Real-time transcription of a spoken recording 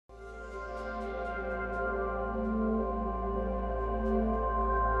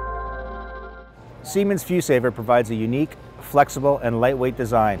Siemens Fusesaver provides a unique, flexible, and lightweight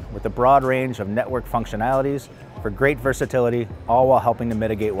design with a broad range of network functionalities for great versatility, all while helping to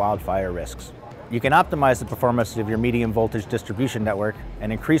mitigate wildfire risks. You can optimize the performance of your medium voltage distribution network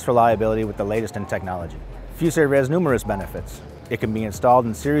and increase reliability with the latest in technology. Fusesaver has numerous benefits. It can be installed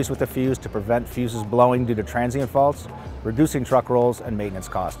in series with the fuse to prevent fuses blowing due to transient faults, reducing truck rolls and maintenance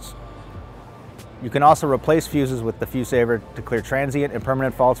costs. You can also replace fuses with the Fusesaver to clear transient and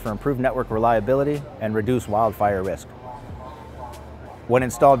permanent faults for improved network reliability and reduce wildfire risk. When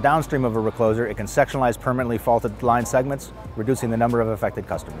installed downstream of a recloser, it can sectionalize permanently faulted line segments, reducing the number of affected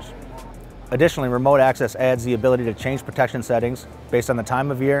customers. Additionally, remote access adds the ability to change protection settings based on the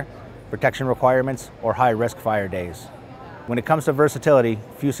time of year, protection requirements, or high-risk fire days. When it comes to versatility,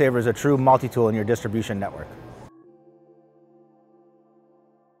 Fusesaver is a true multi-tool in your distribution network.